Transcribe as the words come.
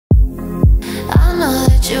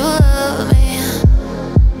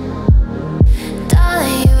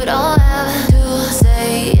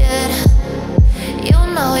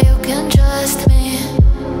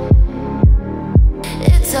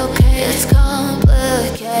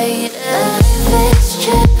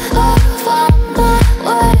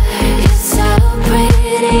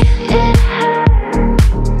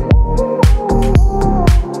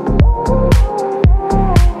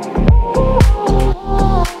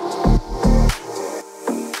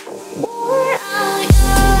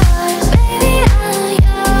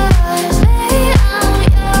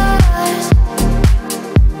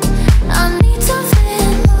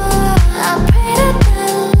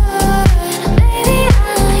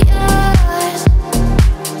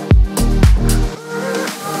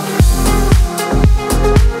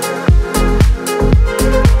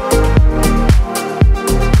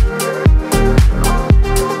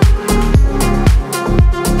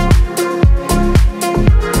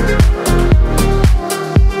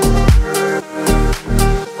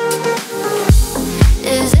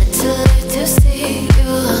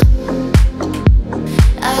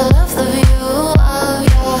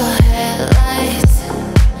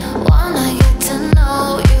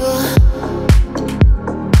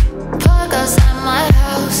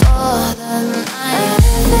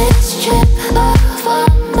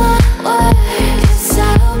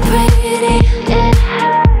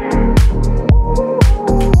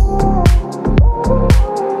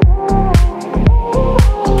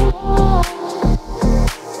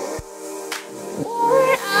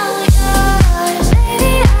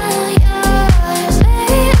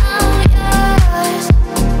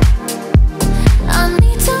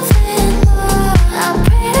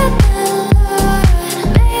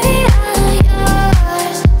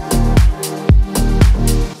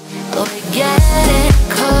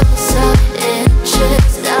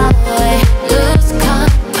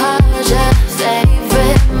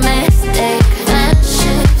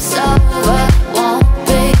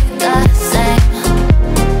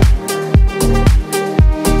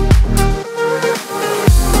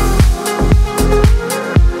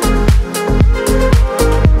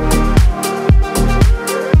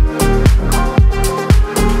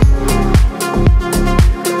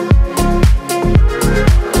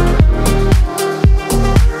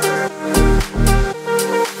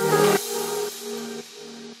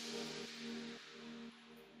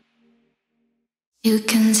You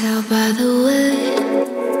can tell by the way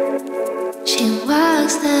she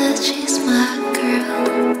walks that she's my girl.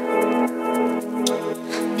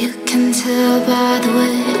 You can tell by the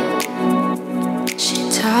way she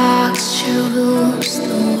talks, she rules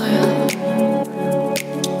the world.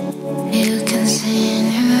 You can see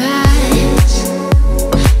in her eyes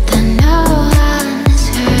that no one is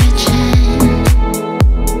hurting.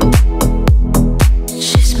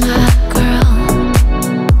 She's my girl,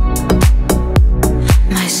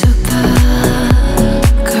 my Supergirl.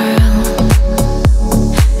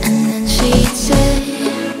 And then she'd say,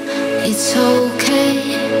 it's okay,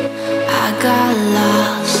 I got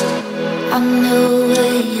lost on the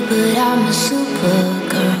way, but I'm a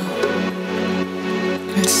Supergirl.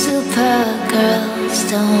 And Supergirls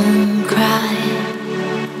don't cry.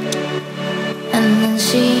 And then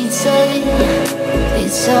she'd say,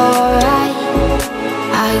 it's alright,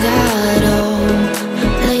 I got home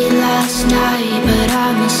late last night, but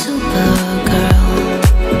I'm a Supergirl.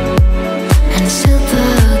 And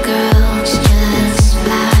Supergirls just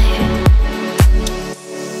fly.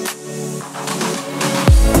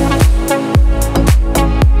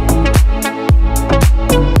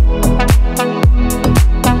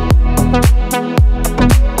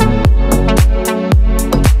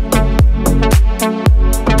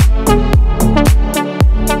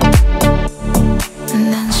 And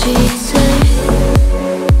then she'd say,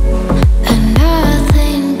 and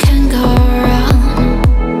nothing can go wrong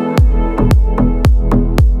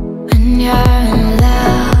when you're in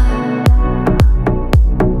love.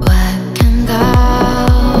 What can go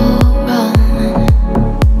wrong?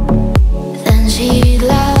 Then she'd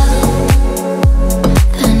love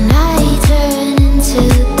the night turn into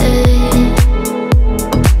day,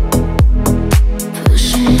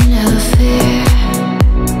 pushing her fear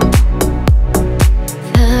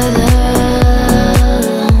further alone.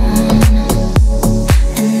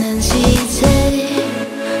 And then she'd say,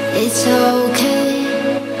 it's okay,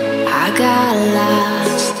 I got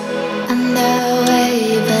lost on the way,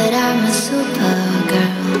 but I'm a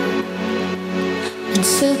Supergirl. And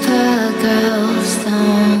Supergirls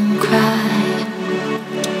don't cry.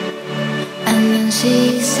 And then she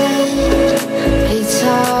said, it's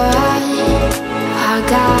alright, I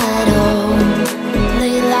got home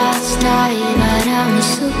late last night, but I'm a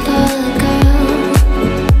Supergirl.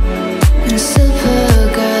 And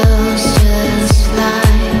Supergirls just fly.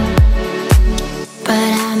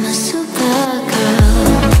 But I'm a Supergirl,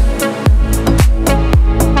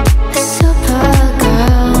 a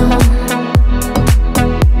Supergirl.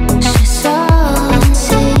 She's selling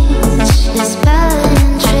seeds, she's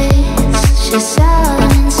spelling trees. She's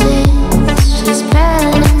selling seeds, she's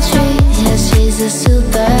spelling trees. Yeah, she's a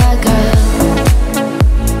Supergirl.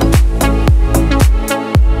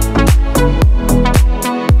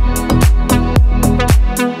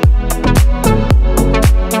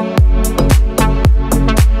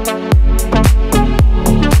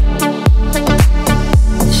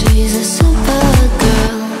 She's a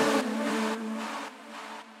Supergirl.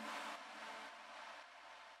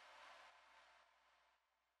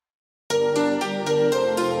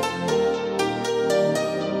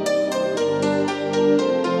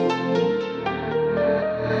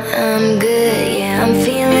 I'm good, yeah, I'm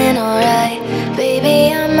feeling alright.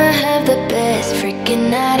 Baby, I'ma have the best freaking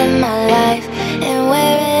night of my life. And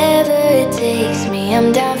wherever it takes me,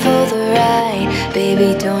 I'm down for the ride.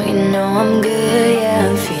 Baby, don't you know I'm good, yeah,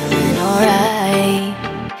 I'm feeling alright.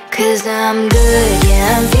 Cause I'm good,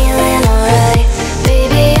 yeah, I'm feeling alright.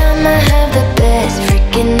 Baby, I'ma have the best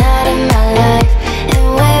freaking night of my life. And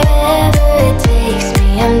wherever it takes me,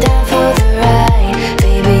 I'm down for the ride.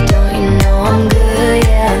 Baby, don't you know I'm good,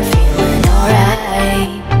 yeah, I'm feeling alright.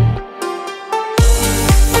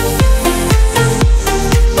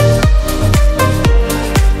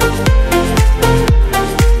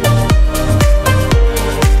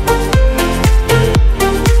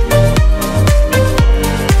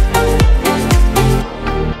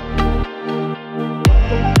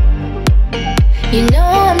 You know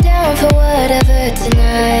I'm down for whatever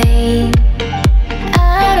tonight.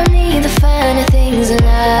 I don't need the finer things in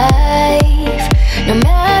life. No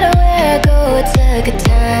matter where I go, it's a good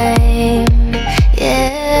time.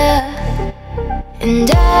 Yeah.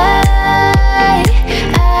 And I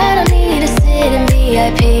don't need to sit in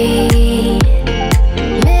VIP.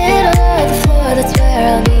 Middle of the floor, that's where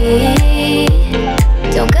I'll be.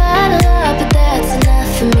 Don't got a lot, but that's enough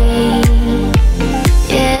for me.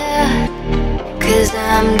 Yeah. Cause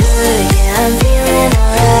I'm good, yeah, I'm feeling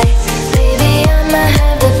alright. Baby, I'ma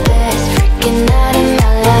have the best freaking night of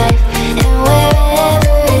my life.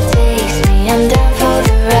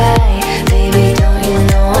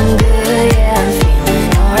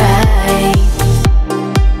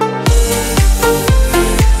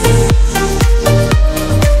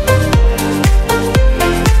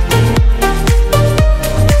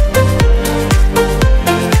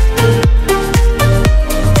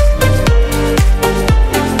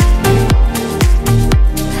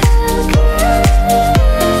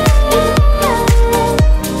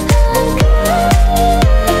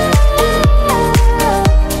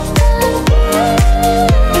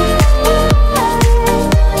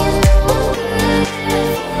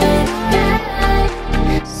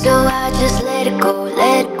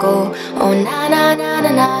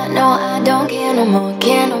 care no more,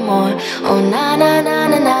 care no more. Oh na na na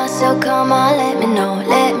na na, so come on, let me know,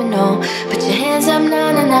 let me know. Put your hands up,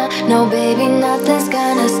 na na na. No baby, nothing's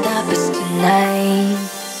gonna stop us tonight.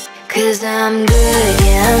 Cause I'm good,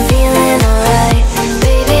 yeah, I'm feeling alright.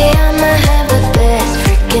 Baby, I'ma have the best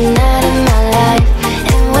freaking night of my life.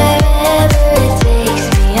 And wherever it takes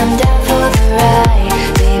me, I'm down for the ride.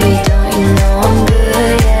 Baby, don't you know I'm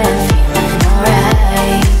good, yeah, I'm feeling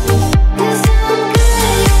alright. Cause I'm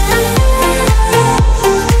good, yeah, I'm feeling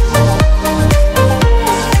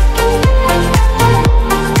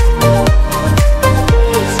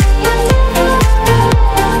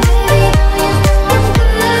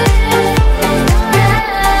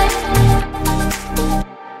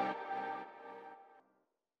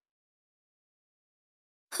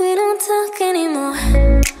we don't talk anymore.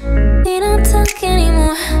 We don't talk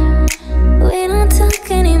anymore. We don't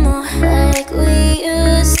talk anymore like we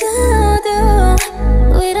used to do.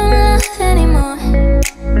 We don't laugh anymore.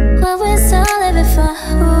 What was all of it for?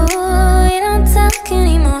 Ooh, we don't talk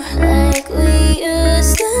anymore like we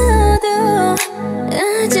used to do.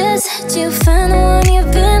 I just had you find the one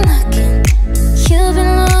you've been looking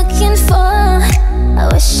for. I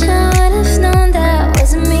wish I would've known that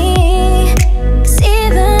wasn't me.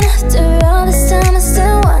 Even after all this time I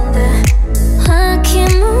still wonder why I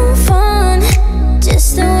can't move on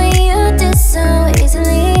just the way you did so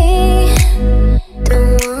easily.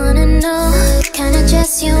 Don't wanna know what kind of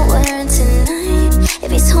dress you're wearing tonight,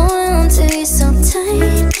 if he's holding on to you so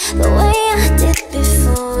tight the way I did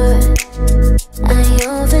before. I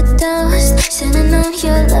overdosed, should've known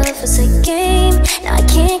your love was a game. Now I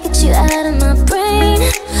can't get you out of my brain.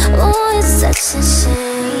 Oh, it's such a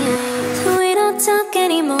shame. We don't talk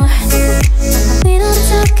anymore. We don't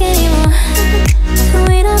talk anymore.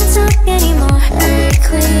 We don't talk anymore like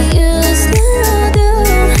we used to do.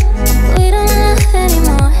 We don't laugh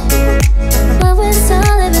anymore. What was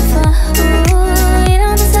all of it for? Ooh, we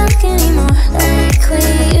don't talk anymore like we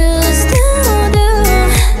used to do.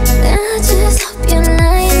 I just hope you're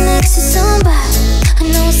lying next to somebody who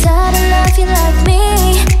knows how to love you like me.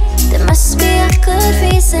 There must be a good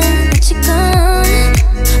reason that you're gone.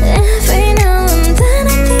 Every now and then I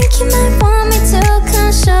think you might want me to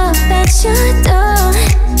come show up at your door.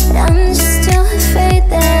 I'm just too afraid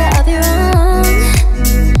that I'll be wrong.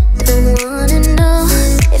 Don't wanna know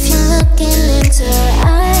if you're looking into her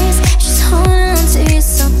eyes. She's holding on to you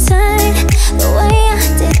so tight the way I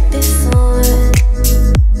did before.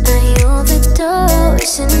 I overdosed,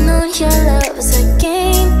 should've known your love was a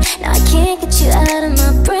game. Now I can't get you out of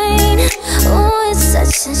my brain. Oh, it's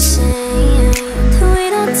such a shame. We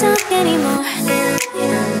don't talk anymore.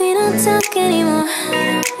 We don't talk anymore.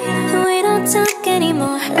 We don't talk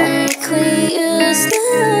anymore like we used to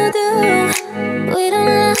do. We don't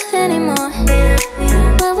laugh anymore.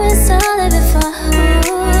 What was all of it for?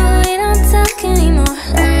 Ooh, we don't talk anymore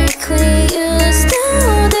like we used to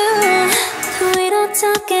do. We don't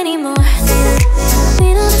talk anymore. We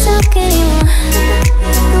don't talk anymore.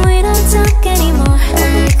 We don't talk anymore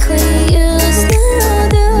like we used to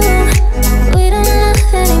do. We don't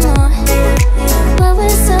laugh anymore. What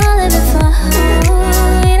was all of it for? Ooh,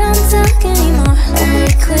 we don't talk anymore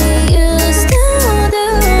like we used to do.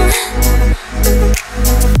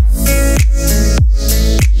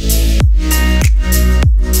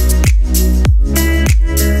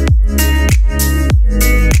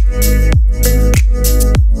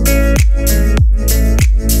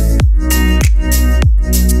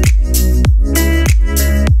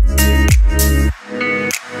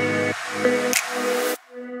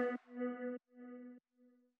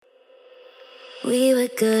 We were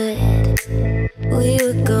good, we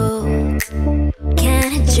were gold.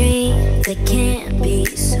 Kind of dream that can't be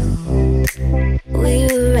sold. We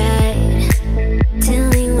were right till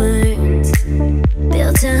we weren't.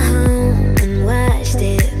 Built a home and watched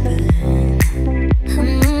it burn.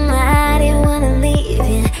 I didn't wanna leave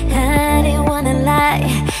you, I didn't wanna lie.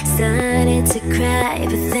 Started to cry,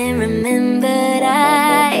 but then remembered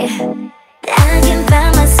I can buy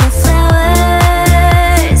myself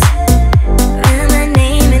flowers. Write my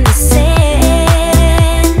name in the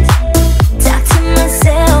sand. Talk to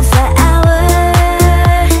myself for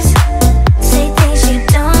hours. Say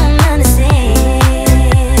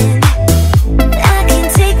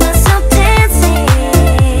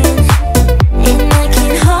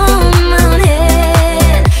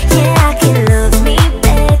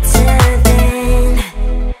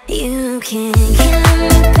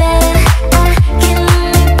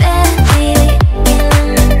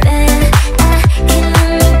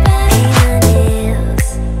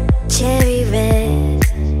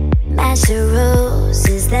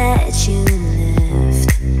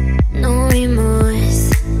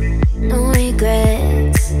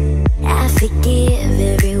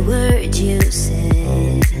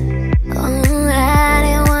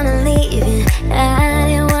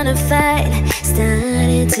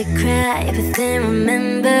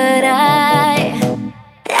something, but I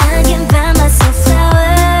can buy myself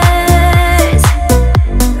flowers,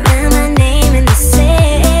 write my name in the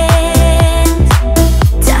sand,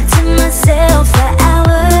 talk to myself for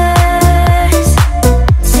hours,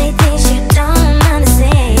 say things you don't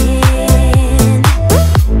understand.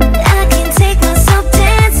 I can take myself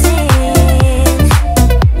dancing,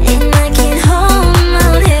 and I can hold my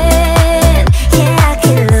own head. Yeah, I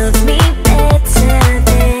can love me better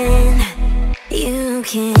than you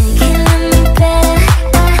can. Can love me better,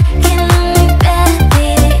 I can love me better,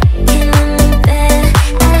 baby. Can love me better,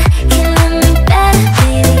 I can love me better,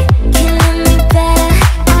 baby. Can love me better,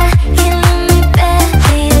 I can love me better,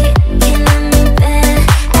 baby. Can love me better,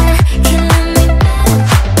 I can love me better.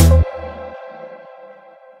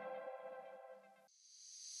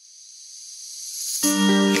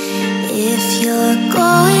 If you're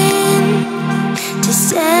going to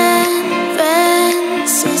San Francisco,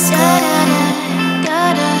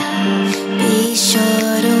 be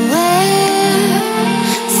sure to wear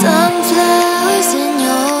sunflowers in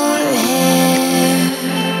your hair.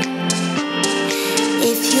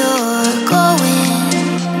 If you're going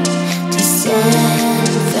to San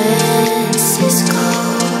Francisco,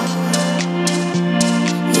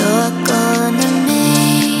 you're gonna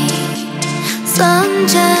meet some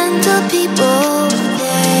gentle people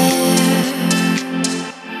there.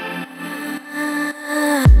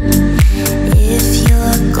 If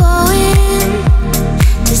you're going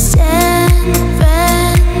to San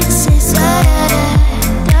Francisco,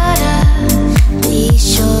 be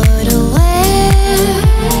sure to wear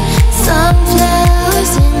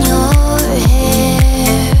sunflowers in your hair.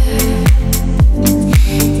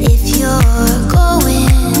 If you're going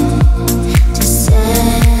to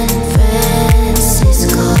San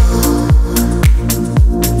Francisco,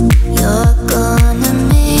 you're gonna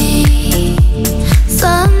meet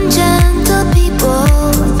some gentle people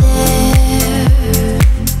there.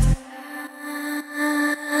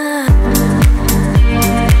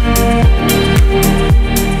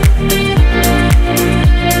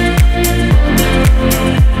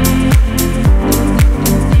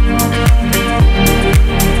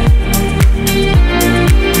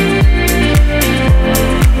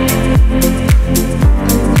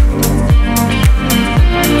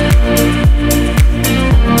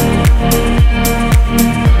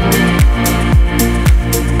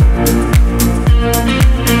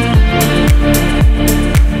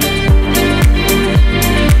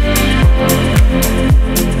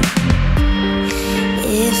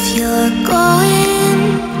 If you're going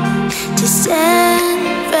to San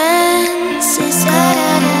Francisco,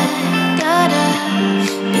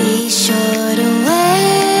 be sure to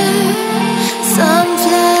wear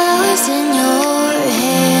sunflowers in your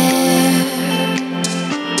hair.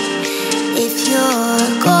 If you're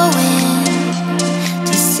going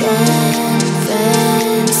to San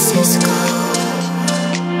Francisco,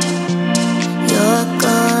 you're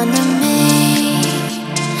gonna meet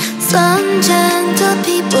some gentle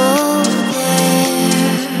people there.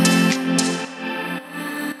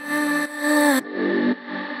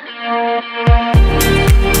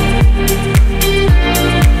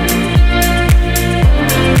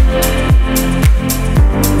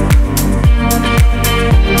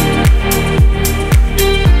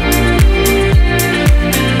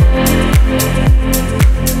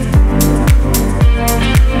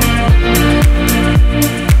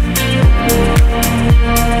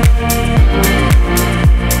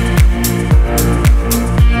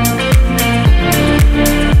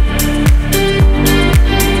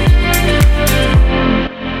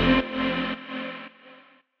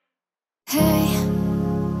 Hey,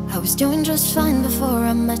 I was doing just fine before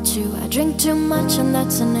I met you. I drink too much and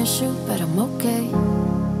that's an issue, but I'm okay.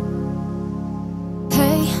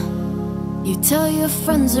 Hey, you tell your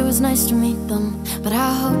friends it was nice to meet them, but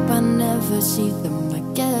I hope I never see them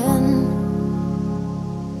again.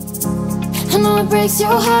 I know it breaks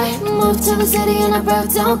your heart. Moved to the city and I broke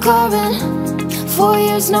down crying. 4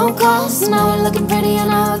 years no calls, now we're looking pretty in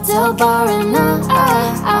a hotel bar, and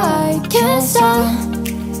I can't stop.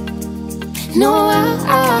 No,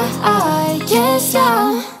 I can't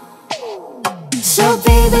stop. So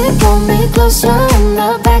baby, pull me closer in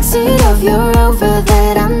the backseat of your Rover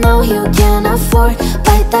that I know you can't afford.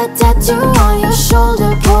 Bite that tattoo on your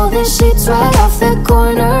shoulder, pull the sheets right off the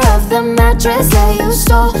corner of the mattress that you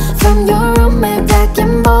stole from your roommate back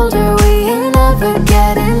in Boulder. We ain't ever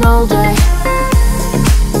getting older.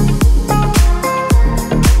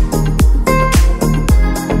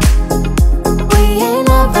 We ain't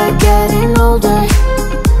ever getting older.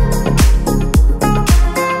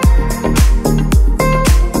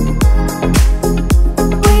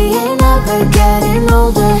 We ain't ever getting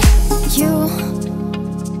older. You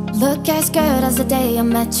look as good as the day I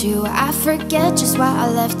met you. I forget just why I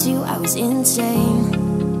left you, I was insane.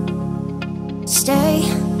 Stay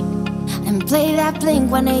and play that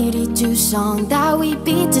Blink-182 song that we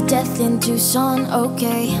beat to death in Tucson,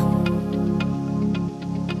 okay?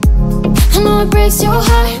 I know it breaks your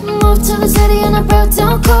heart. Moved to the city and I broke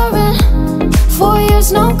down crying. 4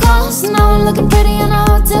 years, no calls. Now I'm looking pretty in a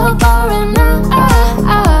hotel bar. And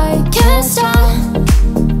I can't stop.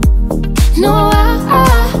 No,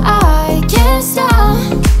 I can't stop.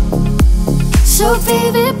 So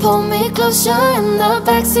baby, pull me closer in the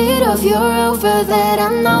backseat of your Rover that I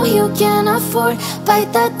know you can't afford.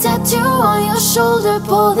 Bite that tattoo on your shoulder.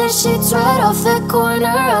 Pull the sheets right off the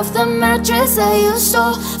corner of the mattress that you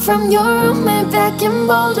stole from your roommate back in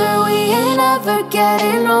Boulder. We ain't ever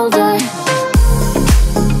getting older.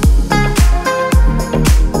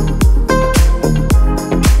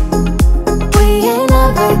 We ain't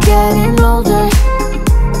ever getting older.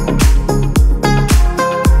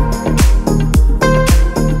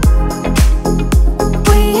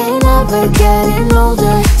 We're getting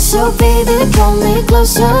older. So baby, pull me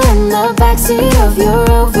closer in the backseat of your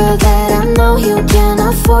Rover that I know you can't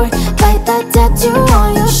afford. Bite that tattoo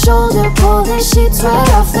on your shoulder. Pull the sheets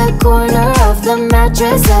right off the corner of the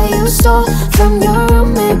mattress that you stole from your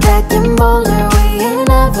roommate back in Boulder. We ain't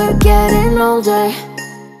ever getting older.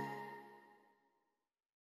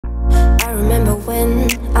 I remember when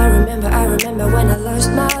I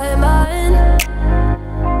lost my mind.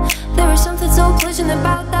 There was something so pleasant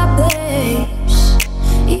about that place.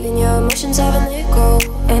 Even your emotions have an echo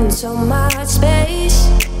in so much space.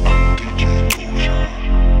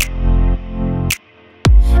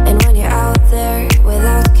 And when you're out there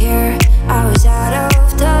without care, I was out of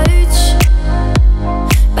touch.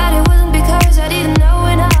 But it wasn't because I didn't know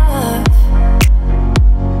enough.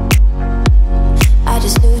 I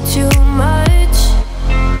just knew too much.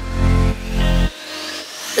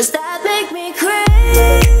 Does that make me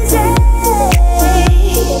crazy?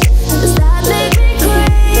 Does that make me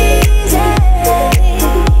crazy?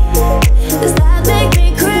 Does that make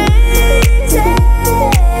me crazy?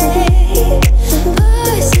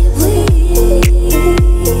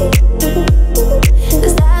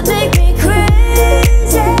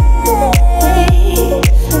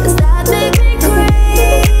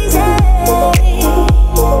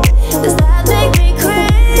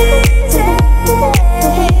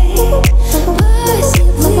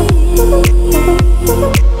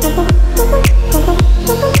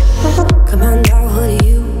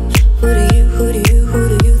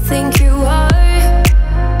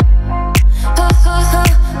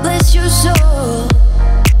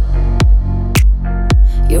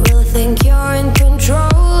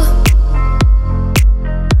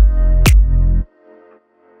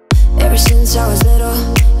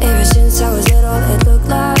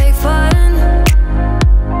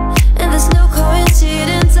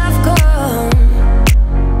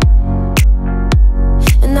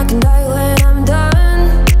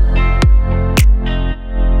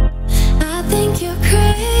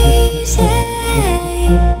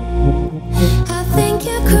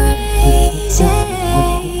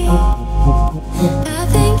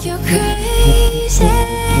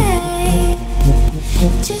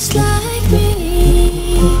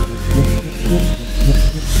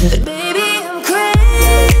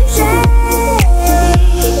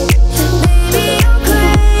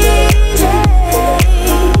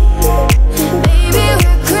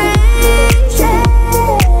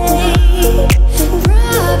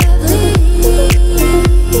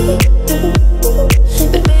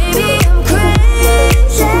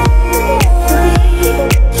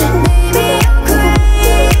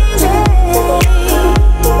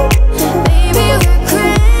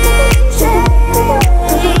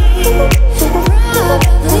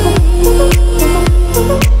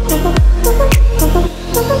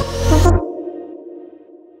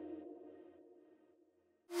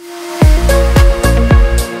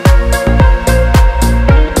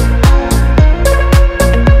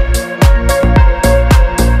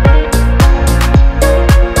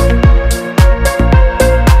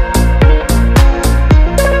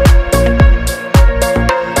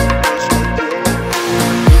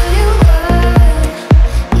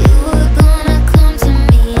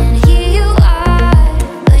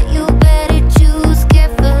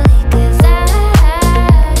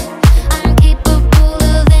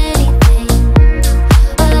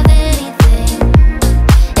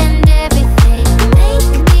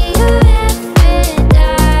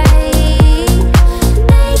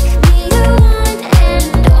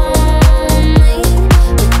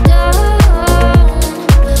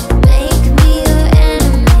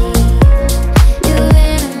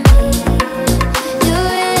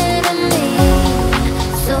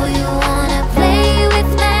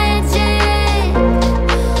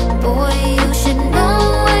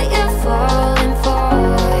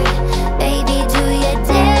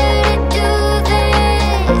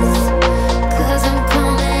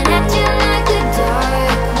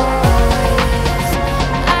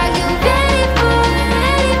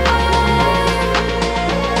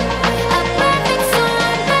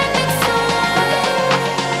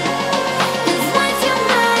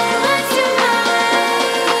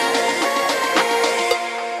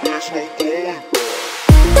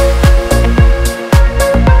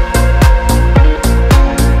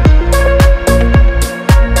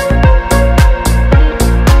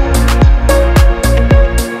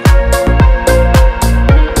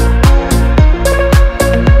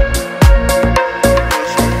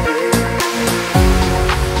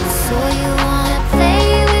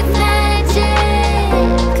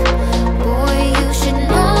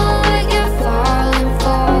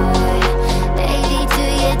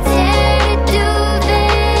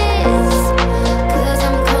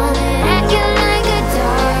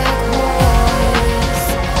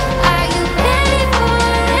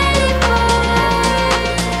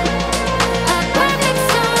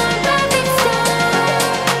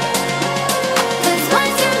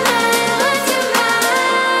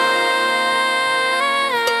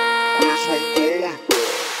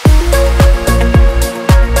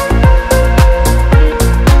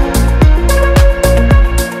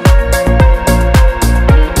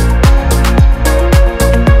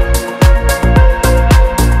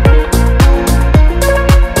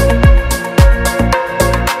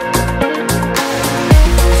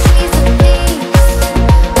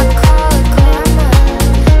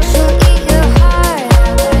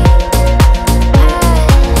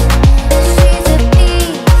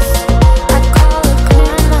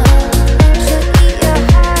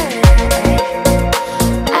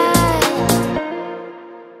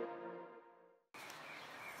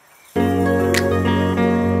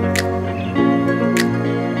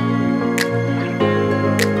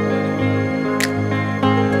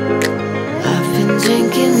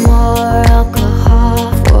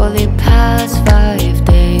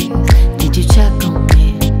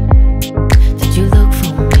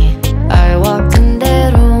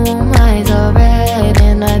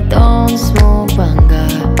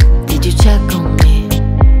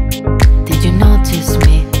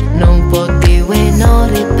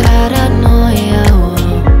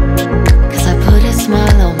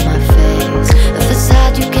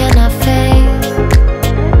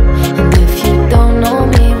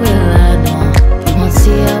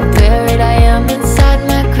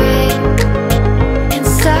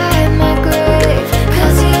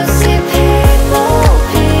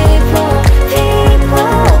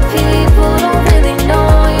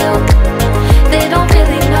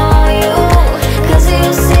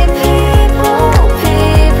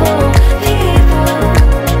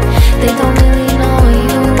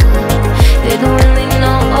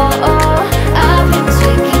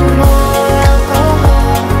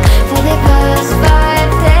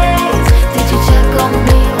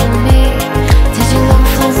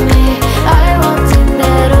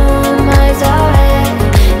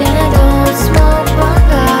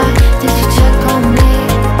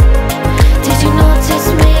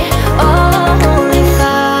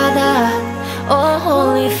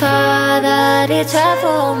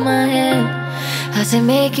 Does it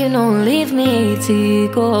make you not leave me to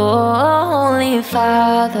go, Holy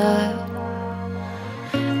Father?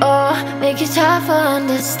 Oh, make you tough to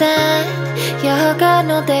understand. Your God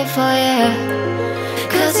no day for you.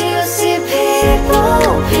 Cause you see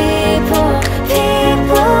people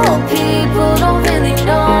don't really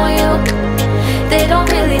know you. They don't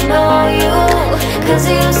really know you. Cause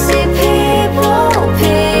you see people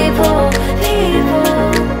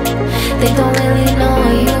they don't really know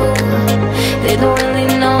you. They don't really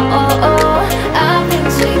know. I've been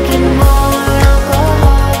drinking more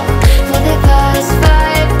alcohol for the past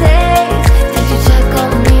 5 days. Did you check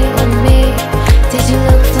on me? Did you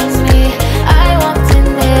look for me? I walked in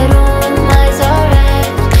the room, eyes are red,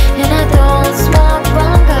 and I don't smoke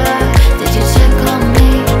Bianca. Did you check on me?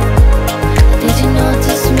 Did you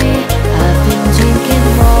notice me? I've been drinking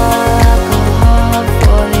more alcohol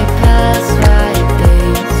for the past 5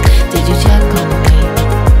 days. Did you check on me?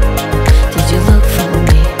 Did you look for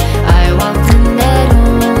me? I walked in that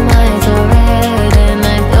room, eyes are red, and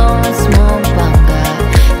I don't smoke Bianca.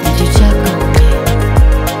 Did you check on me?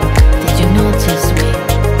 Did you notice me?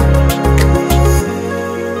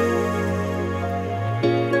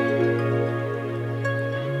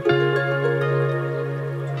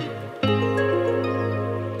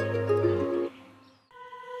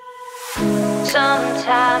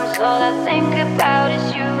 Sometimes all I think about is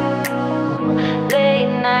you.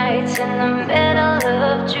 Late nights in the middle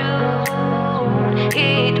of June.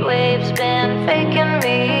 Heat waves been faking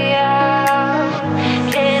me out.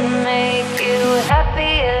 Can't make you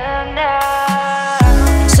happier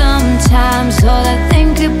now. Sometimes all I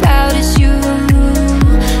think about is you.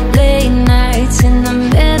 Late nights in the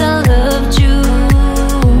middle of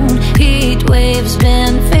June. Heat waves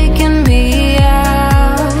been faking me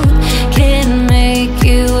out. Can't make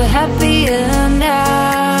you happier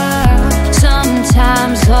now.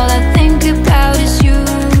 Sometimes all I think about is you.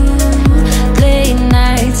 Late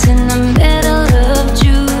nights in the middle of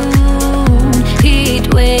June.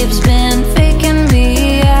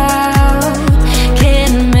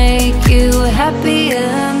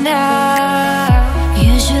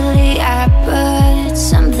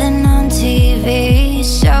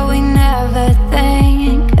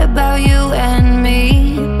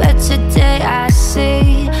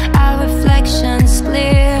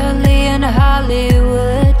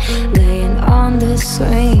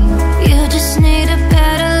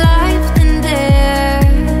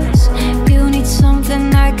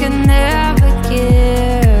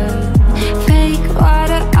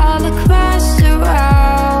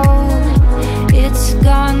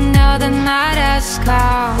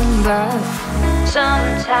 But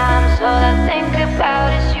sometimes all I think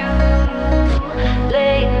about is you.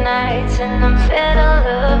 Late nights in the middle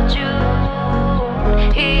of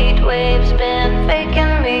June. Heat waves been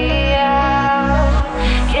faking me out.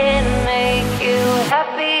 Can make you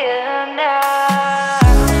happier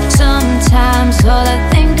now. Sometimes all I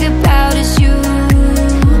think about is you.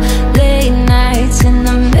 Late nights in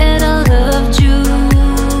the middle of June.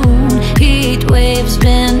 Heat waves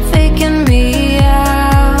been faking me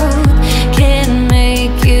out. Can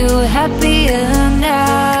make you happier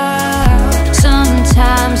now.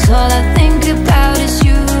 Sometimes all I think about is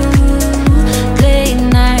you. Late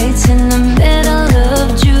nights in the middle of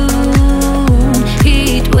June.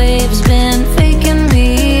 Heat waves been faking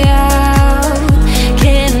me out.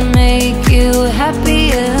 Can make you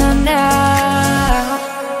happier now.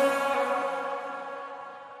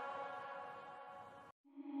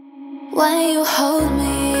 When you hold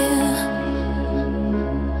me,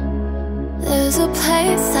 there's a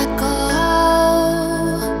place I go.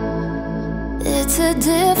 It's a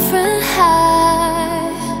different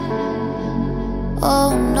high.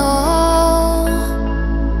 Oh no.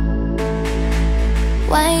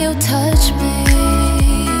 When you touch me,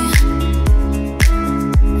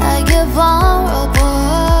 I get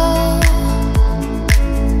vulnerable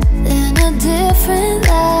in a different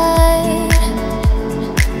light.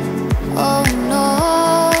 Oh no.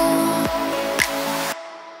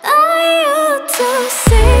 I used to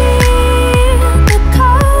see the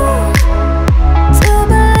call to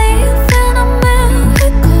believe in a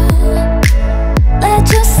miracle. Let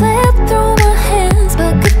you slip through my hands,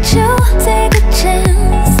 but could you take a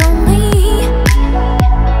chance on me?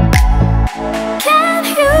 Can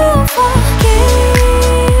you forgive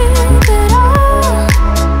it all?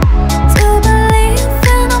 To believe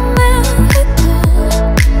in a miracle.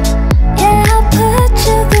 Yeah, I put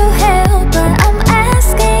you through hell, but I'm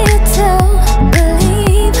asking you to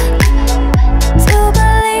believe. To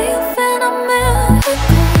believe in a miracle.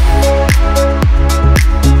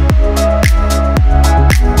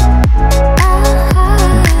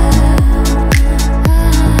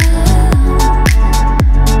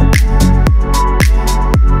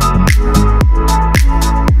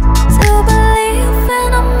 To believe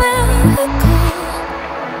in a miracle.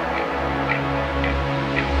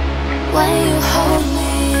 When you hold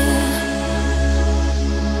me,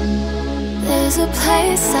 there's a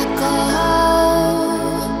place I go.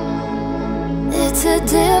 It's a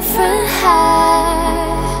different high.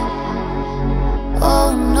 Oh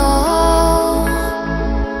no.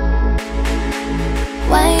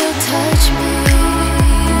 When you touch me,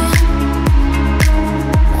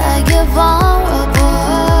 I get vulnerable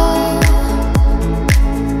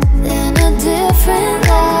in a different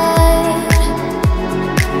light.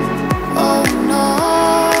 Oh no.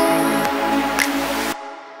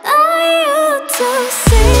 I used to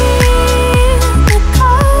see the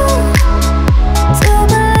call to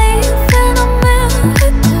believe in a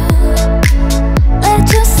miracle. Let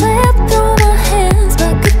you slip through my hands,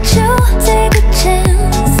 but could you take a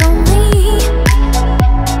chance on me?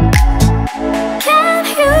 Can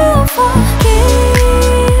you forgive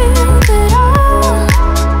it all?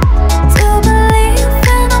 To believe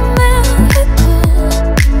in a miracle.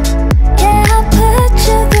 Yeah, I put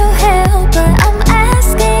you through hell, but I'm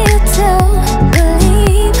asking you to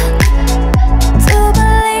believe. To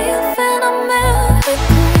believe in a miracle.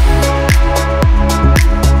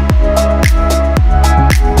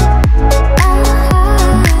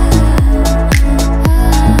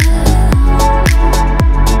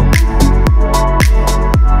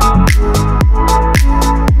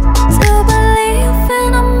 To believe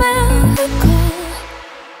in a miracle.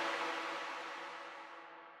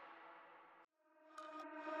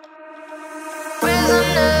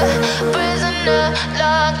 Prisoner, prisoner,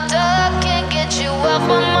 locked up, can't get you off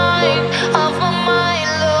my mind, off my mind.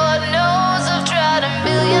 Lord knows I've tried a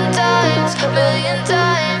million times, million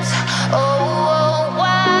times. Oh, oh,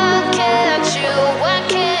 why can't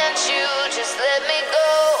you just let me go?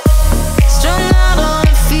 Strung out on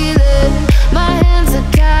a feeling, my hands are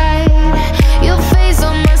tied. Your face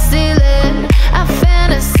on my ceiling, I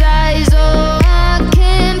fantasize. Oh, I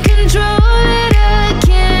can't control it, I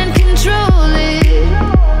can't control it.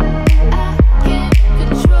 I can't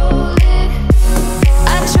control it.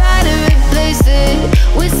 I try to replace it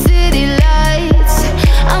with city lights.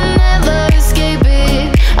 I'll never escape it.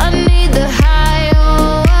 I need the high.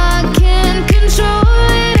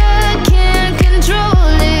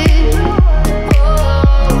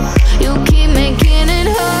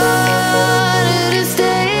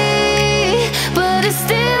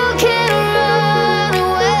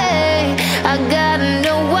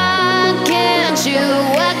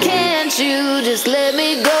 can't you just let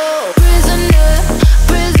me go? Prisoner,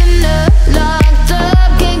 prisoner, locked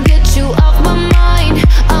up, can't get you off my mind,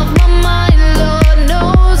 off my mind. Lord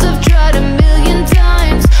knows I've tried a million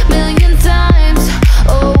times, million times.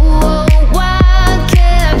 Oh, oh, why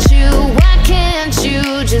can't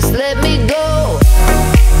you just let me go?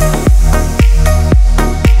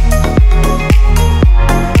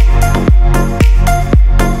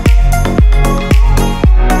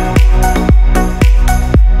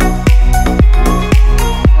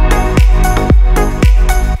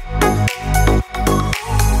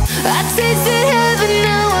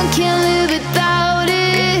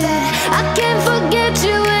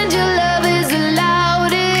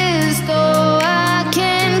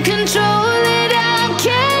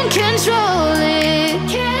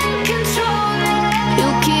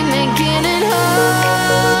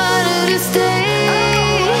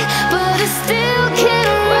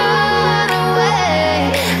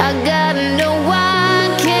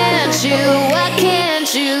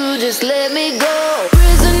 Just let me go.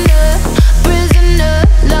 Prisoner, prisoner,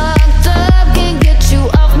 locked up, can't get you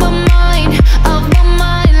off my mind, off my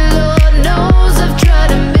mind. Lord knows I've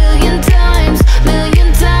tried a million times,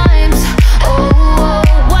 million times. Oh, oh,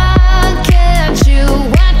 why can't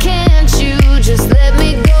you just let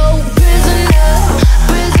me go? Prisoner,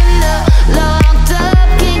 prisoner, locked up,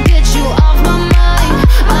 can't get you off my mind,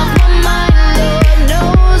 off my mind. Lord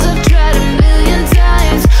knows I've tried a million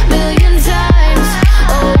times, million times.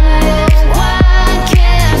 Oh,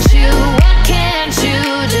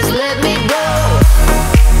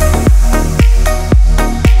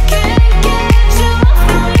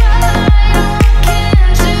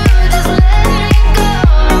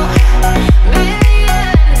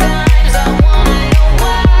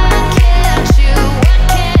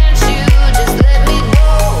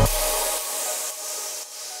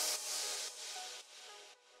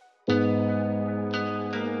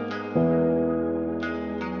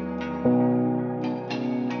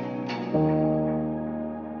 Whoa.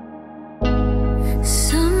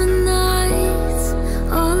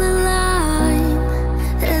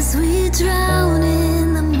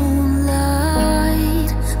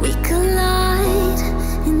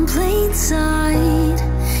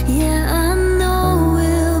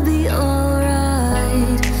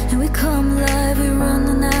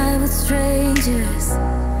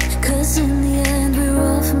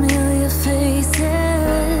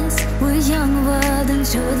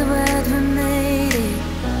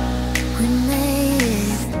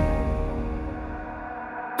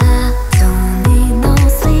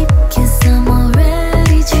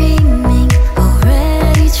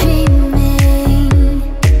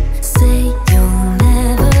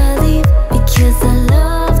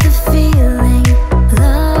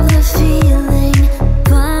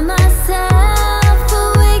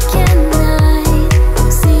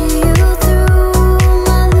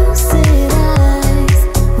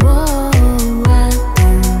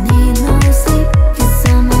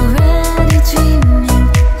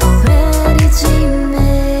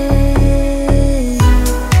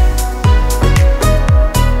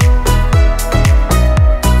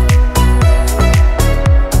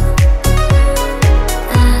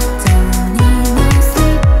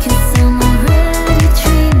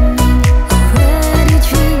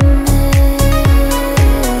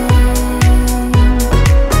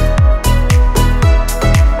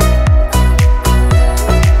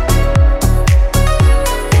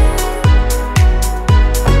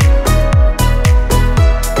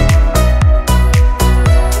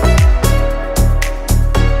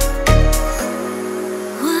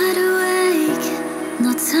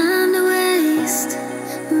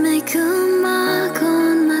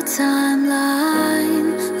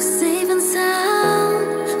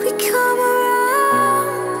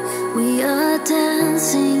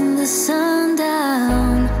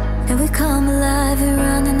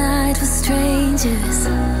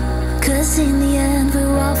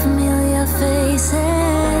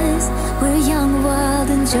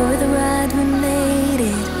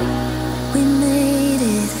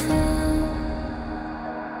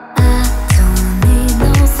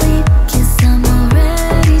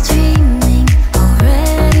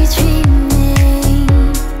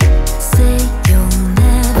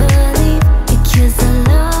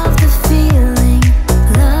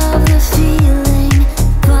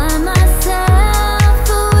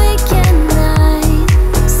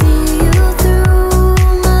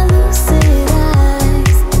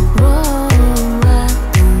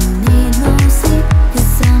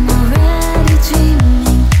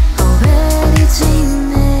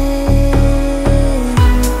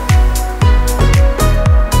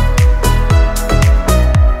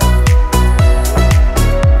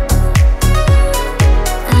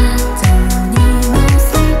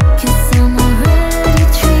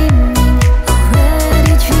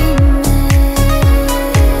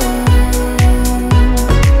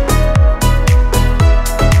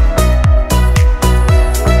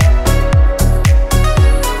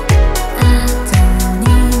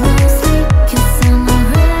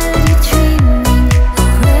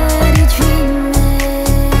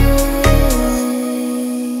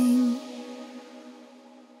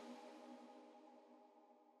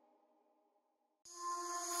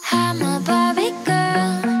 I'm a Barbie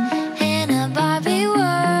girl in a Barbie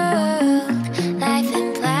world. Life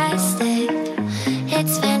in plastic,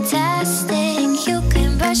 it's fantastic. You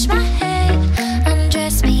can brush my hair,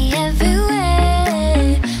 undress me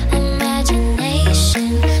everywhere.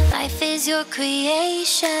 Imagination, life is your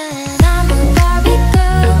creation. I'm a Barbie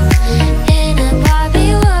girl in a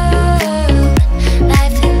Barbie world.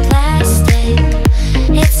 Life in plastic,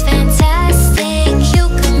 it's fantastic. You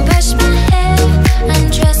can brush my hair,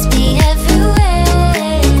 undress me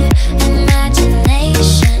everywhere.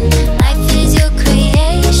 Imagination, life is your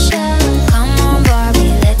creation. Come on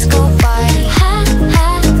Barbie, let's go party. Ha ha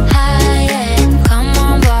ha yeah. Come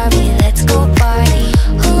on Barbie, let's go party.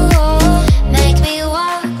 Ooh, make me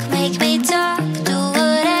walk, make me talk, do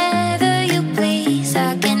whatever you please.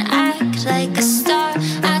 I can act like a star,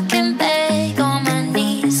 I can beg on my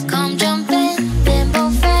knees. Come jump in, bimbo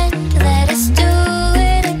friend, let us do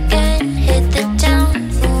it again. Hit the town,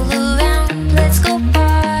 fool around, let's go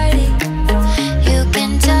party. You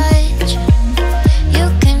can touch, you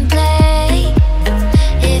can play.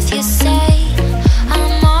 If you say,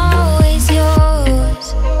 I'm always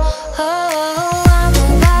yours. Oh, I'm a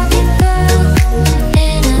Barbie girl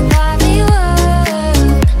in a Barbie world.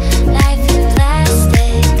 Life in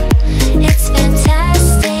plastic, it's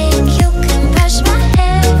fantastic. You can brush my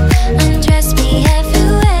hair, undress me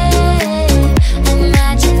everywhere.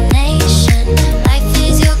 Imagination, life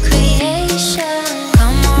is your creation.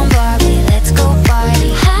 Come on Barbie, let's go party.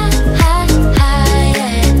 Ha ha ha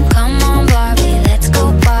yeah. Come on Barbie, let's go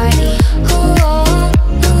party. Ooh,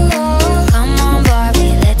 come on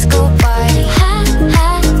Barbie, let's go party. Ha ha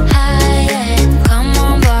ha yeah. Come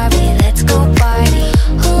on Barbie, let's go party.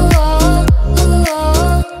 Ooh.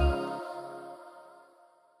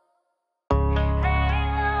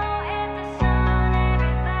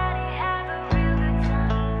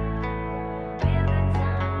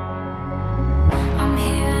 I'm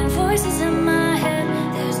hearing voices in my head,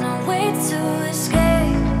 there's no way to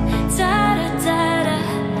escape. Da-da-da-da,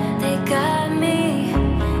 they got me.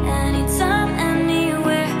 Anytime,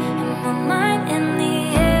 anywhere, in my mind, in the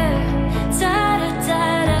air.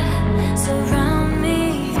 Da-da-da-da, surround me.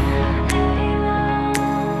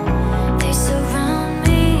 They surround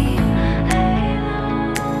me.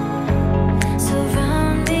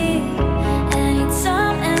 Surround me.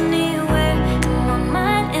 Anytime, anywhere, in my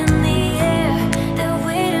mind, in the air. They're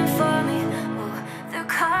waiting for me. Oh, they're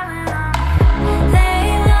calling on me. Lay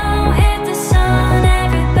low, hit the sun.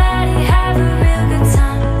 Everybody have a real good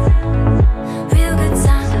time. Real good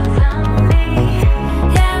time. Surround me.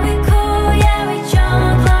 Yeah, we cool, yeah, we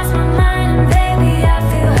drunk. Lost my mind, and baby, I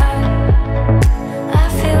feel hurt. I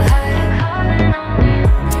feel hurt. Calling on me.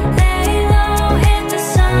 Lay low, hit the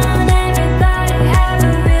sun. Everybody have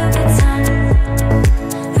a real good time.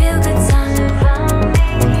 Real good time. Surround me.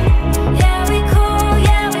 Yeah, we cool,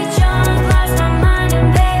 yeah, we drunk. Lost my mind, and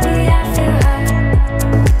baby, I feel hurt.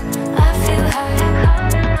 I feel hurt.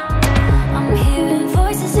 I'm hearing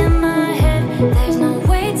voices in my head, there's no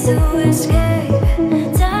way to escape.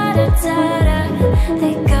 Da-da-da-da,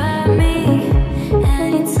 they got me.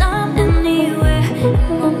 Anytime, anywhere, in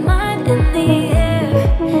my mind, in the air.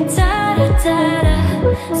 Da-da-da-da,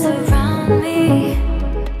 surround me.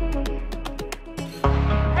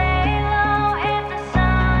 Lay low, hit the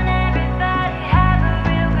sun. Everybody have a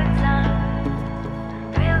real good time.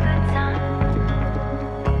 Real good time.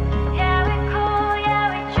 Yeah, we cool, yeah,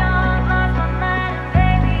 we drunk. Lost my mind, and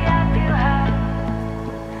baby, I feel hurt.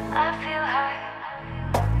 I feel hurt.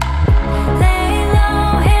 Lay low,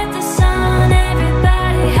 hit the sun.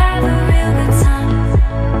 Everybody have a real good time.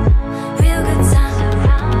 Real good time.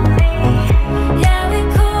 Surround me. Yeah, we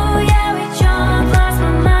cool, yeah, we drunk. Lost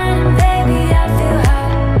my mind, and baby, I feel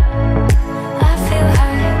hurt. I feel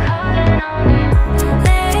hurt. Calling on me.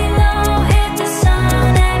 Lay low, hit the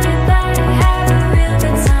sun. Everybody have a real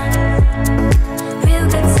good time. Real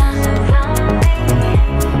good time. Surround me.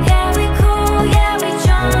 Yeah, we cool, yeah, we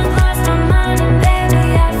drunk. Lost my mind, and baby,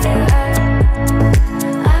 I feel hurt.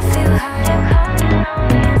 I feel hurt.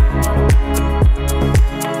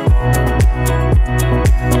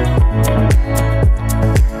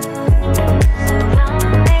 Calling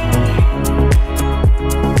on me.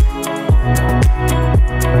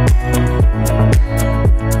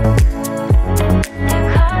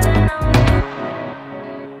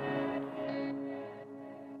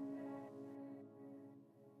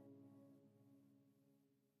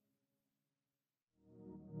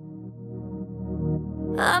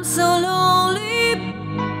 I'm so lonely.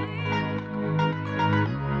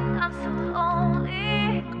 I'm so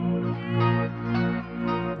lonely.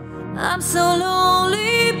 I'm so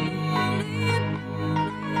lonely.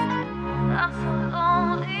 I'm so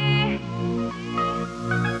lonely.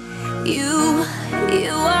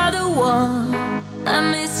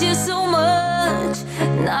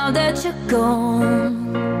 now that you're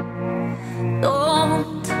gone.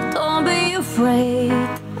 Don't be afraid,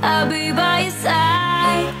 I'll be by your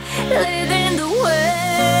side, leading the way.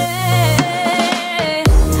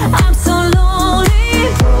 I'm so lonely,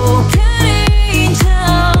 broken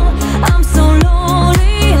angel. I'm so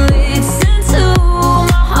lonely, listen to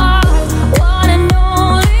my heart. One and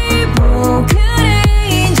only broken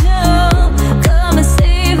angel, come and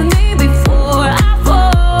save me before I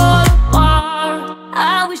fall apart.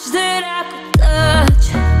 I wish that I could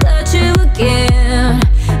touch you again.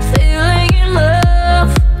 Feeling in love,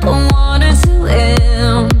 don't want it to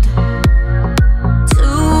end.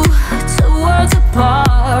 Two worlds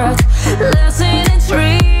apart, lesson and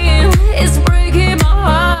dream is breaking my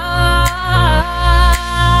heart.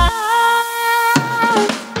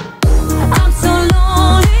 I'm so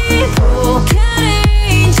lonely, broken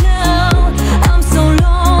angel. I'm so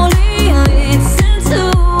lonely, listen to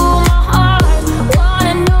my heart. One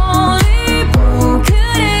and only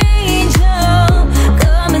broken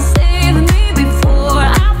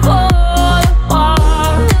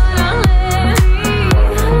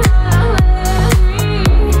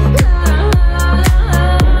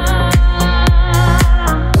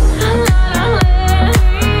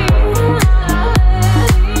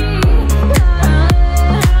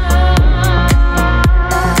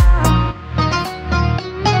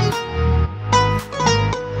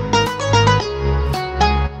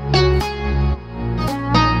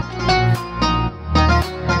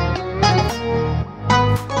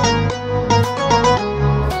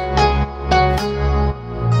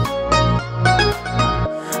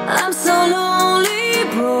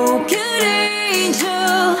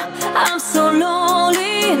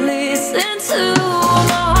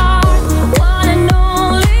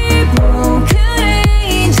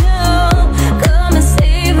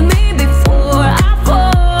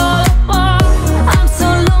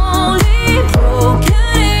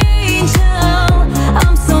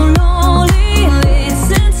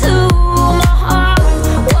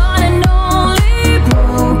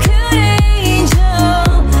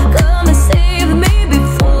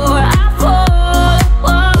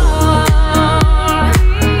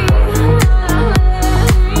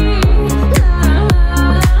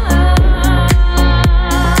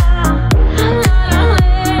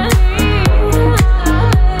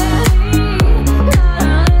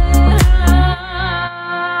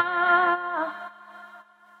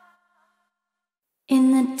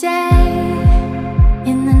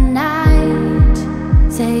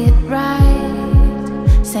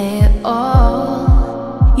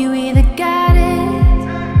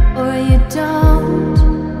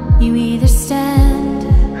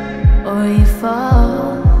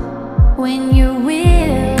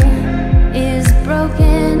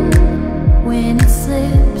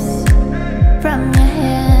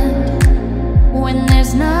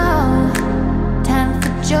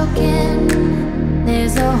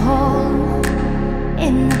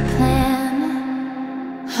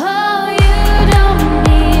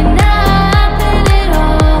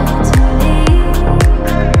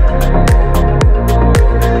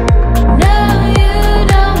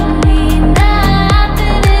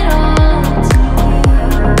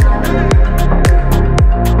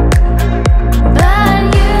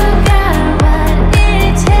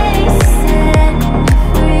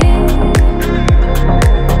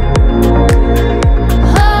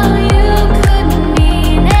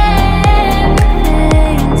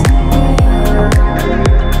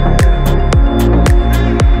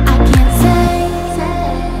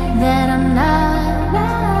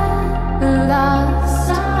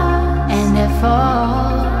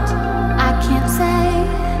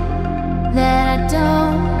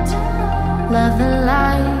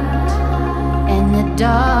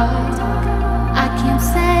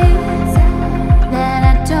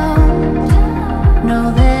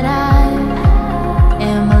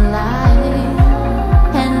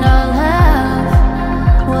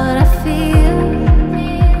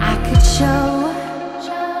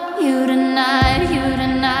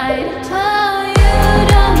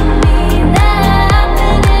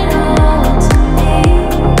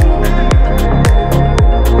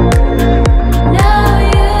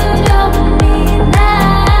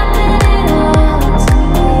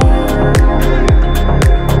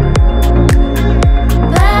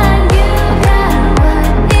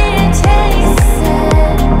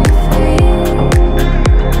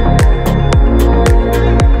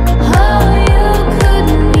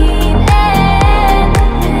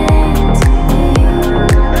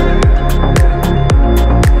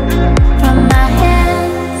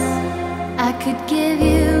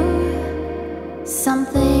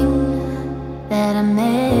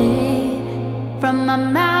From my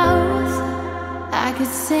mouth, I could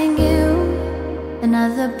sing you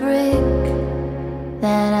another brick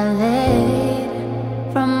that I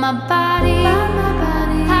laid. From my body,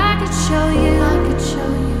 I could show you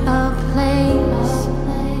a place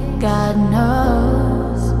God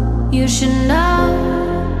knows you should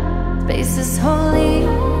know. Space is holy.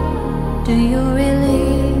 Do you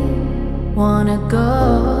really wanna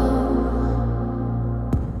go?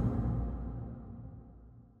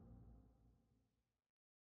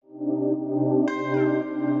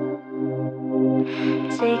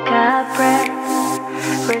 Take a breath,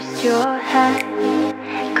 rest your head,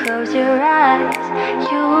 close your eyes,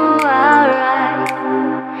 you are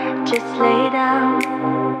right. Just lay down,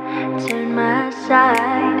 turn my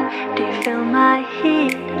side. Do you feel my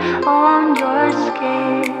heat on your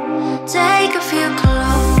skin? Take off your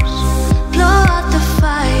clothes, blow out the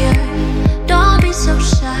fire. Don't be so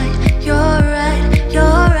shy, you're right,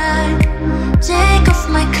 you're right. Take off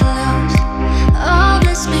my clothes, oh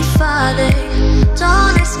bless me Father.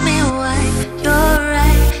 Don't ask me why, you're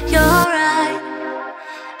right, you're right.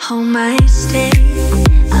 Hold my state,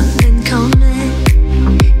 I've been coming.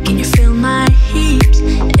 Can you feel my heat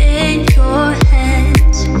in your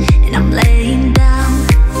hands? And I'm laying down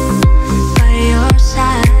by your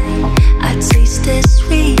side. I taste the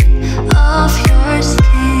sweet of your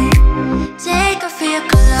skin. Take off your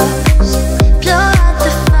clothes, blow out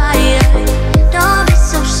the fire. Don't be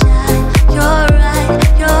so shy, you're right,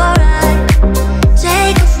 you're right.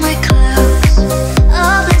 Take off my clothes,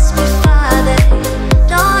 oh bless me Father.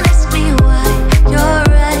 Don't ask me why, you're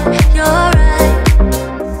right, you're right.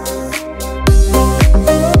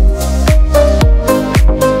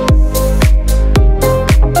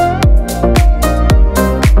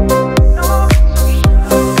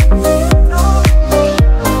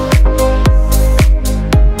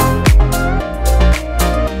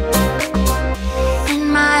 And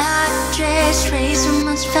my heart just racing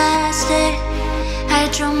much faster. I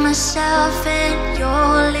drown myself in your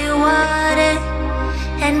holy water,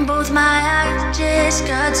 and both my eyes just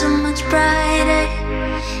got so much brighter.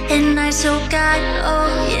 And I so got, oh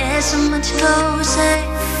yeah, so much closer.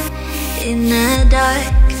 In the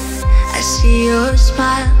dark, I see your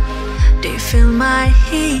smile. Do you feel my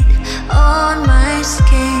heat on my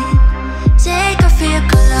skin? Take off your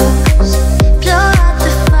clothes, blow out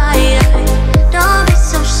the fire. Don't be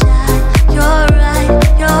so shy, you're right,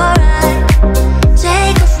 you're right.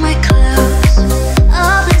 Take off my clothes,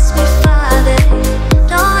 oh bless me Father.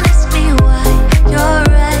 Don't ask me why, you're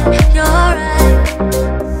right, you're right.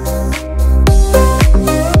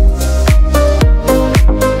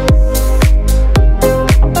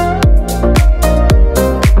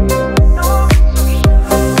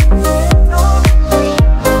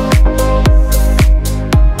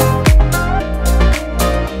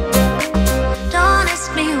 Don't ask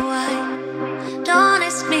me why, don't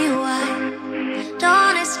ask me why,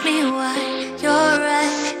 don't ask me why, you're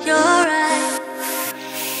right, you're right.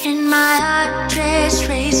 And my heart just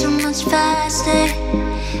racing so much faster.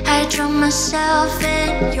 I drown myself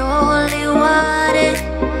in your holy water,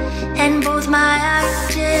 and both my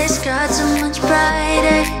eyes just got so much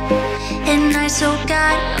brighter. And I so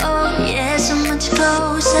got, oh yeah, so much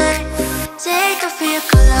closer. Take off your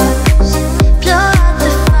clothes, blow out the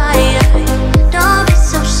fire. Don't be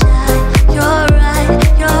so shy, you're right,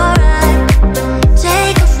 you're right.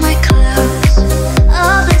 Take off my clothes,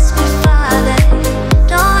 oh bless me Father.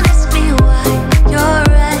 Don't ask me why, you're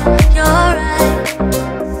right, you're right.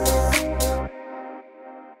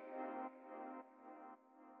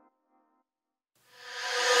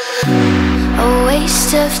 A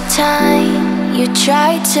waste of time, you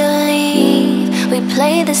tried to leave. We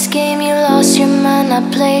played this game, you lost your mind, I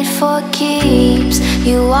played for keeps.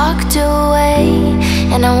 You walked away,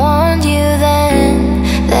 and I warned you then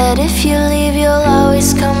that if you leave you'll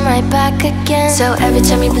always come right back again. So every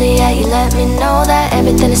time you bleed out you let me know that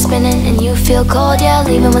everything is spinning and you feel cold. Yeah,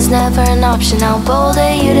 leaving was never an option. How bold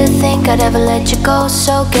of you to think I'd ever let you go.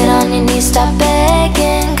 So get on your knees, stop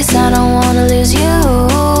begging, cause I don't wanna lose you.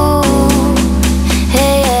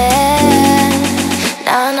 Hey, yeah.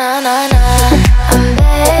 Nah, nah, nah, nah. I'm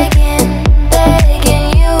begging, begging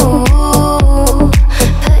you.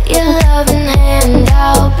 Put your loving hand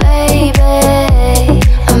out, baby.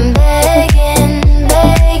 I'm begging,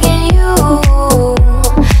 begging you.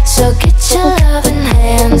 So get your loving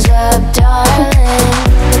hands up, darling.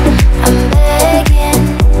 I'm begging,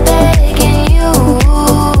 begging you.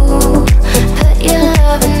 Put your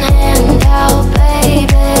loving hand out,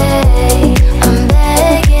 baby.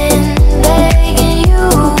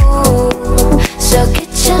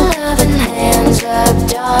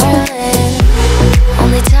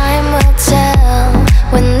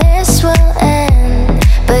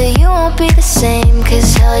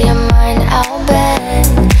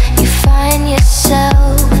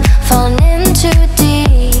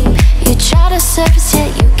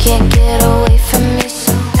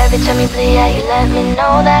 every time you bleed out, you let me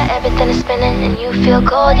know that everything is spinning and you feel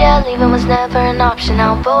cold. Yeah, leaving was never an option.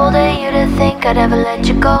 How bold of you to think I'd ever let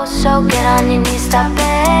you go. So get on your knees, stop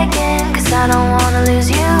begging, cause I don't wanna lose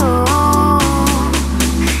you.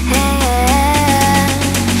 Yeah.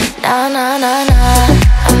 Nah, nah, nah, nah,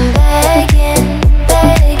 I'm begging,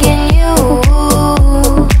 begging you,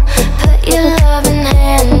 put your loving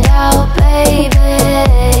hand out,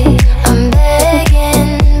 baby. I'm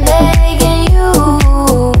begging, begging you,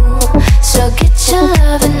 so get your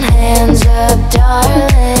loving hands up,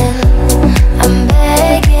 darling. I'm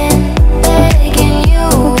begging, begging you,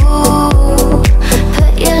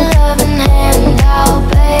 put your loving hand out,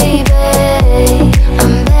 baby.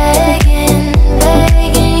 I'm begging,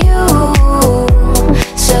 begging you,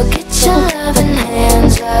 so get your loving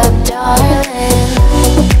hands up, darling.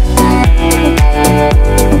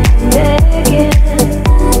 Begging.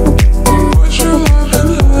 Put your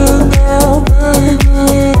loving hand out, baby.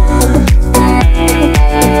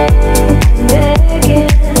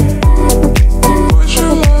 Put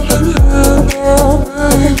your loving hand out,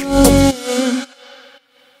 baby.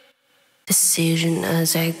 Decision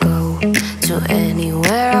as I go to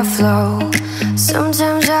anywhere I flow.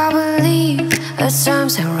 Sometimes I believe, at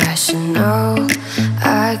times I'm rational.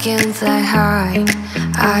 I can fly high,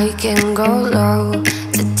 I can go low.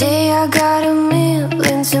 Today I got a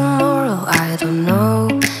million, tomorrow I don't know.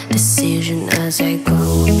 Decision as I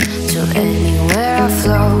go to anywhere I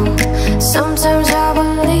flow. Sometimes I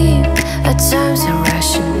believe, at times I'm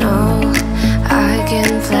rational. I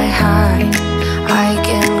can fly high, I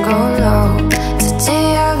can go low.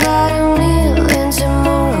 Today I got a million,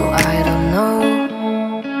 tomorrow I don't know.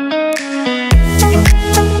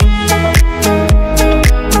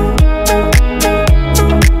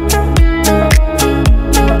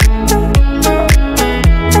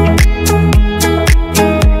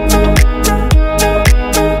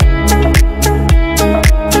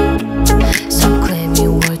 So claim me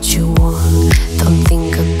what you want, don't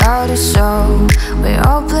think about it so. We're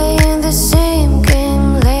all playing the same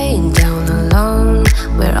game, laying down alone.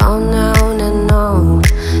 We're unknown and known,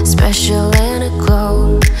 special and a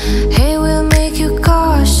clone. Hey, we'll make you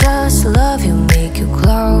cautious, love you, make you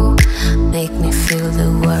glow. Make me feel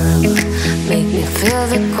the world, make me feel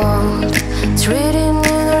the cold. It's written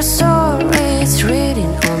in our story, it's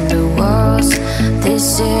written on the walls.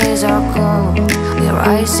 This is our goal, we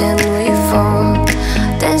rise and we fall.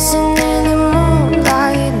 Dancing in the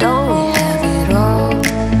moonlight, don't we have it all?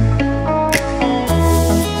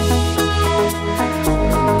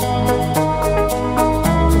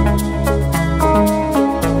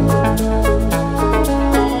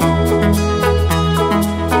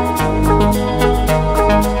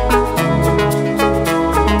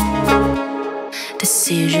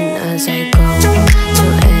 Decision as I go to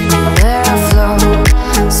anywhere I flow.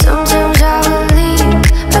 Sometimes I believe,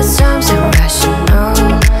 at times I'm rational.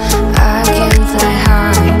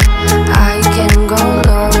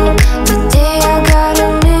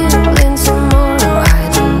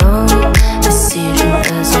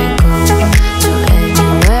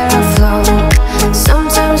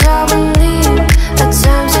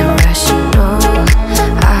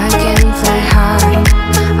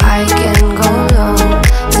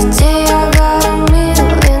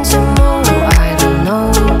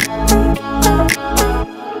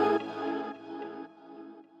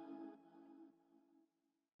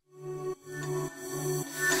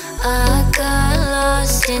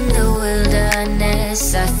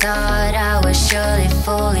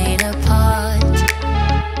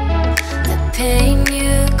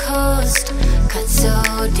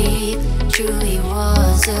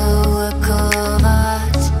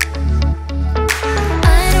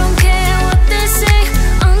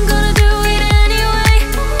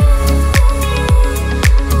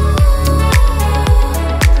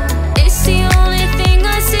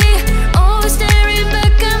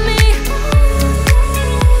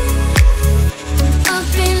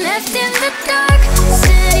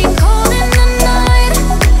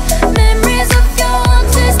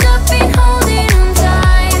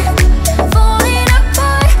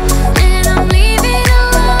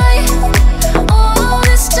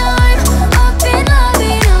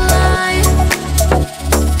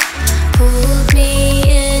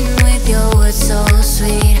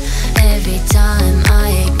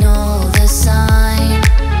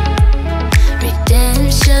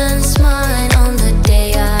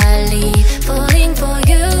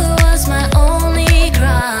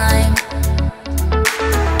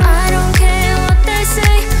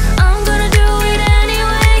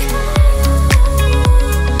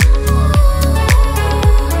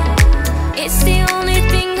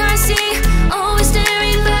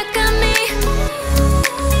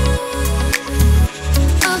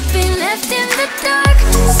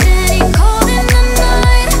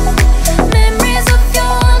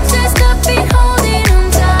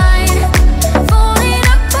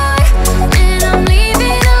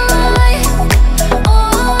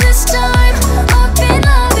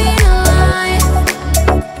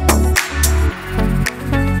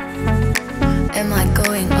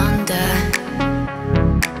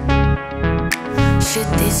 Should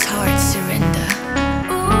this heart surrender?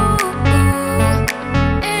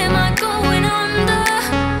 Am I going under?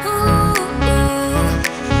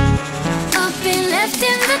 I've been left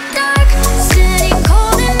in the dark, sitting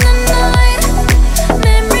cold in the night.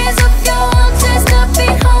 Memories of your old taste, I've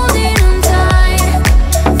been holding on tight.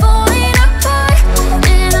 Falling apart,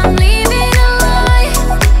 and I'm leaving a lie.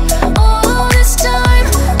 All this time,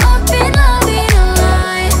 I've been loving a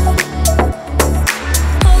lie.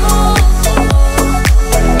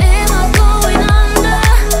 Am I going under?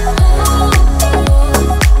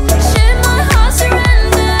 Should my heart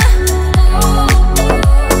surrender?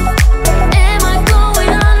 Am I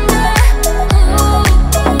going under?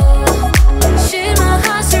 Should my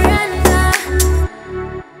heart surrender?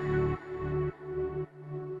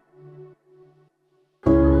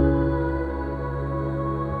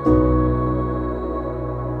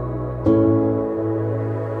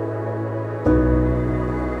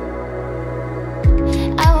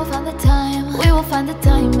 I will find the time, we will find the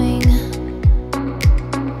timing.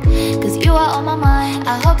 Cause you are on my mind,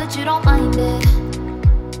 I hope that you don't mind it.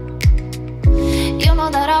 You know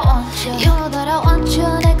that I want you, you know that I want you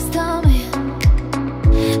next to me.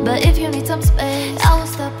 But if you need some space, I will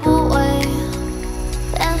step away.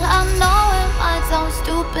 And I know it might sound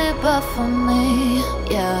stupid, but for me,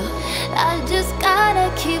 yeah, I just gotta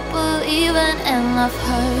keep believing. And I've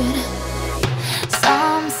heard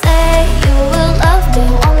some say you will love me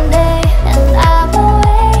one day, and I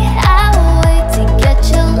will wait to get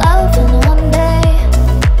your love in one day.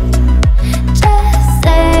 Just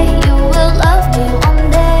say you will love me one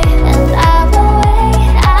day, and I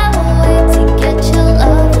will wait to get your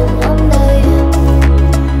love in one day.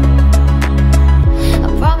 I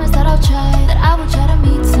promise that I'll try, that I will try to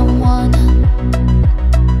meet someone.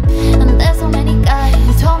 And there's so many guys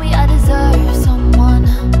who told me I deserve someone.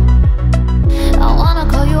 I wanna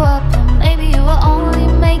call you up, but maybe it will only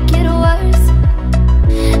make it worse.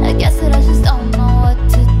 I guess that I just don't know what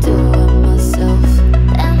to do with myself.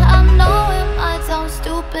 And I know it might sound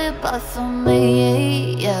stupid, but for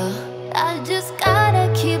me, yeah, I just gotta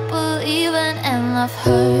keep believing. And I've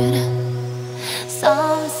heard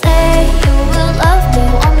some say you will love me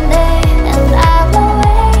one day, and I will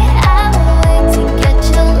wait to get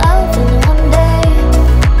your love in one day.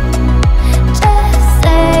 Just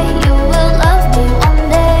say you will love me one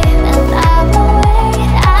day, and I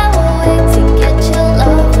will wait to get your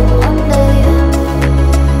love in one day.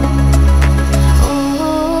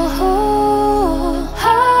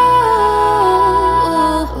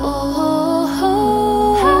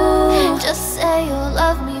 Just say you'll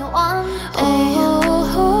love me one day.